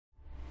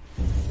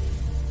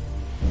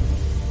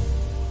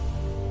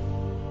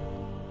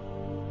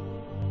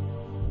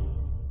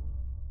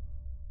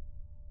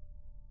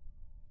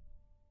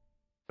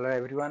Hello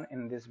everyone,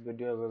 in this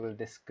video we will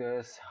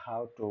discuss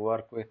how to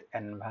work with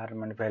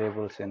environment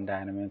variables in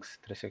Dynamics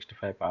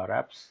 365 Power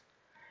Apps.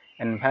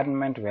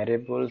 Environment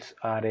variables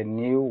are a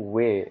new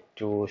way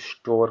to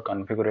store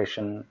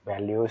configuration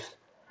values.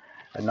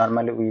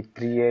 Normally we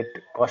create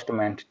custom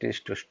entities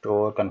to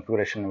store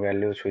configuration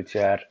values which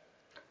are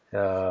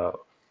uh,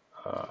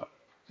 uh,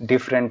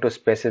 different to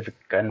specific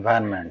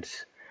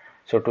environments.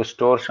 So to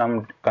store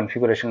some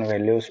configuration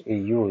values, we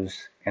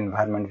use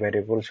environment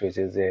variables, which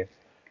is a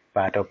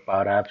part of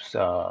Power Apps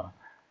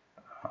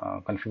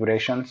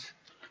configurations.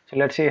 So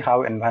let's see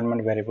how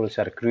environment variables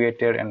are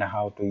created and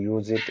how to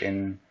use it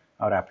in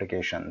our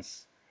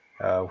applications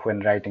when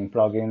writing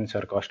plugins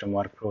or custom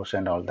workflows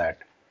and all that.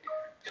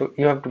 So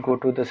you have to go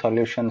to the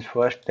solutions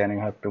first, then you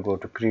have to go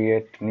to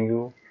create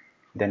new,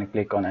 then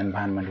click on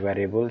environment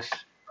variables,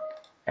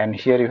 and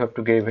here you have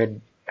to give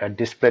it a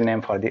display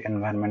name for the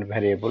environment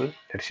variable.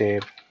 Let's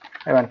say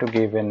I want to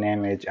give a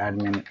name as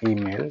admin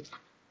email,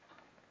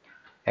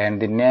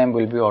 and the name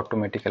will be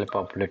automatically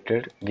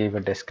populated. Give a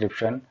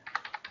description.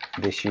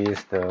 This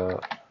is the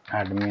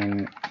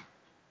admin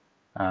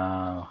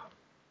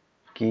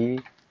key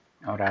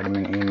or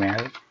admin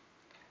email.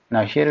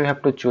 Now here you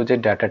have to choose a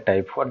data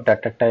type. What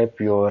data type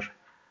your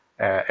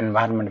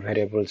environment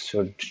variables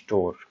should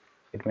store?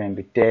 It may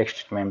be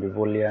text, it may be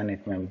boolean,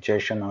 it may be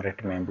JSON, or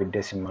it may be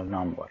decimal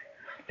number.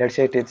 Let's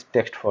say it is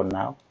text for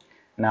now.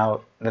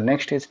 Now the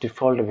next is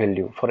default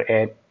value.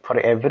 For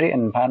every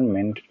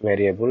environment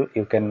variable,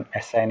 you can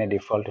assign a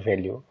default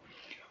value,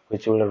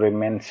 which will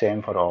remain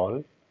same for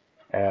all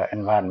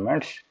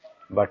environments,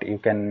 but you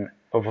can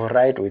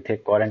override with a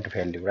current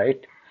value,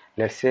 right?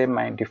 Let's say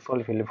my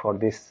default value for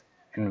this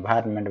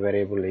environment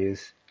variable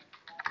is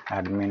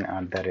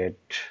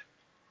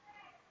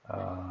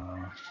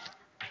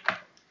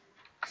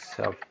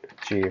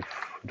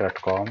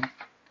admin@subchief.com,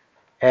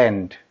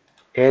 and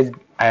as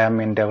I am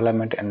in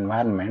development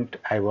environment,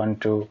 I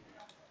want to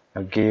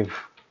give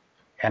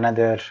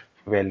another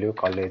value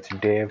called as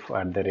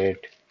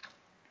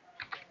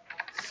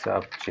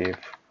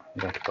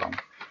dev@subchief.com.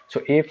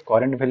 So if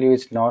current value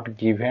is not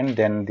given,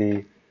 then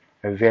the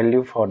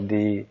value for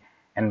the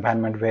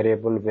environment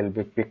variable will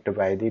be picked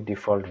by the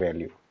default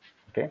value.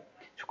 Okay,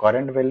 so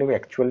current value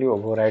actually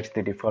overrides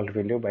the default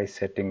value by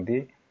setting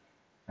the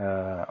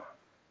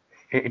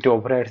it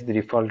overrides the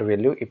default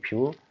value if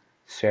you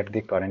set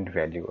the current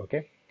value.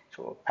 Okay,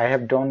 so I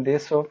have done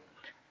this. So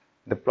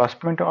the plus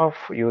point of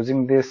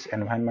using this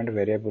environment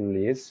variable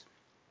is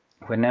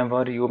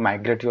whenever you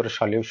migrate your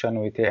solution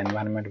with the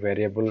environment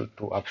variable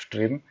to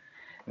upstream,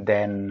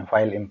 then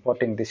while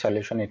importing the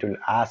solution, it will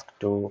ask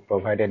to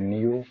provide a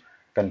new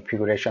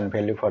configuration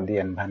value for the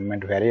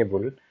environment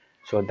variable,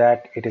 so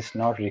that it is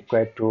not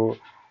required to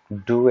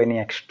do any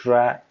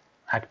extra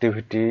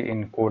activity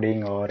in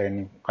coding or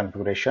any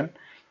configuration.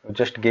 You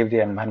just give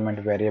the environment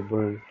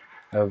variable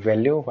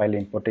value while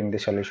importing the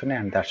solution,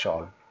 and that's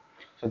all.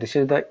 So this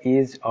is the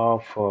ease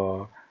of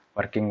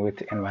working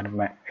with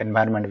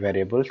environment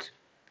variables.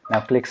 Now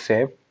click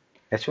save.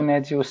 As soon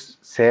as you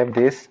save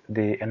this,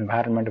 the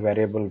environment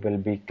variable will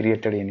be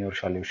created in your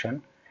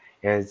solution,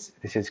 as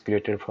this is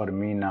created for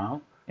me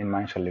now in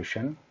my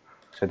solution.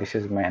 So this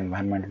is my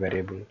environment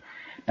variable.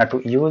 Now to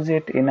use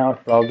it in our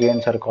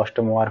plugins or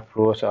custom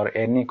workflows or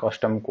any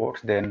custom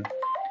codes, then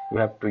you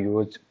have to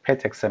use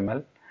fetch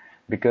XML,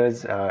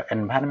 because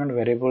environment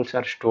variables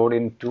are stored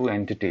in two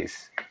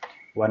entities.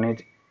 One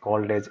is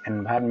called as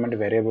environment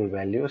variable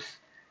values,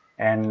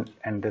 and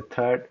the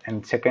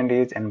second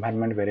is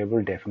environment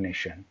variable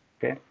definition.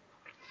 Okay,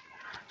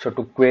 so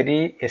to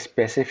query a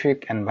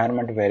specific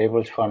environment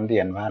variables from the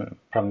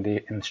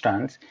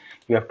instance,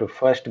 you have to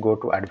first go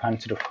to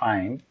advanced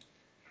find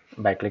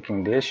by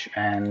clicking this,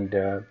 and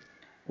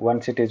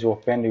once it is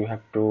opened, you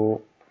have to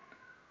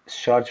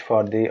search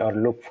for the or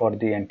look for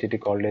the entity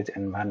called as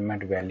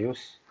environment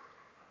values.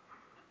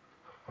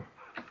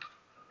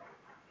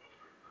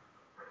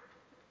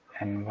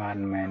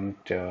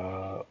 Environment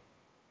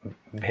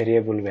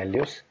variable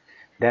values.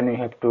 Then you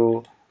have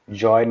to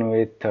join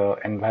with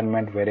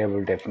environment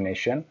variable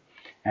definition,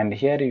 and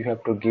here you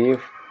have to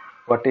give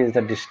what is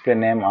the display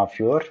name of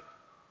your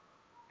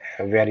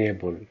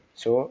variable.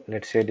 So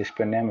let's say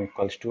display name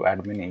equals to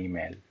admin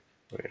email,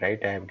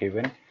 right? I have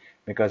given,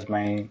 because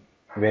my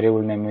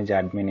variable name is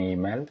admin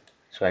email,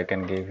 so I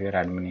can give here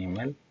admin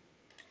email.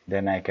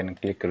 Then I can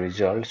click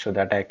result, so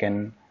that I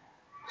can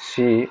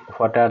see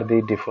what are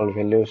the default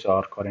values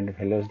or current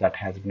values that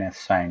has been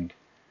assigned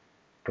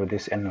to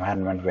this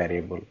environment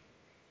variable,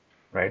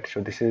 right?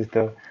 So this is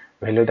the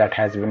value that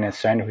has been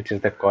assigned, which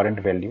is the current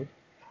value,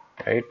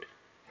 right?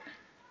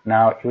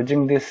 Now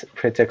using this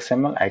fetch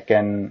XML, I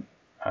can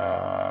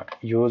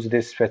use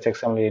this fetch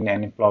XML in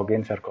any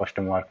plugins or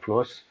custom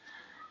workflows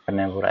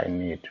whenever I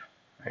need,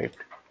 right?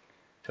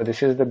 So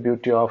this is the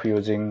beauty of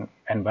using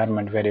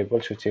environment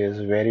variables, which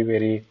is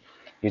very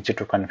easy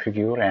to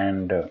configure,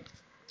 and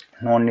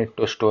no need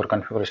to store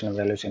configuration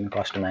values in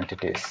custom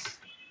entities.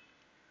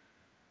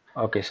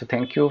 Okay, so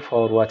thank you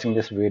for watching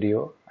this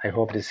video. I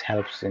hope this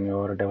helps in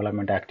your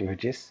development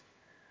activities.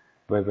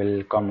 we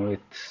will come with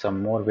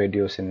some more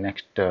videos in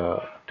next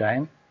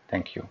time.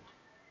 Thank you.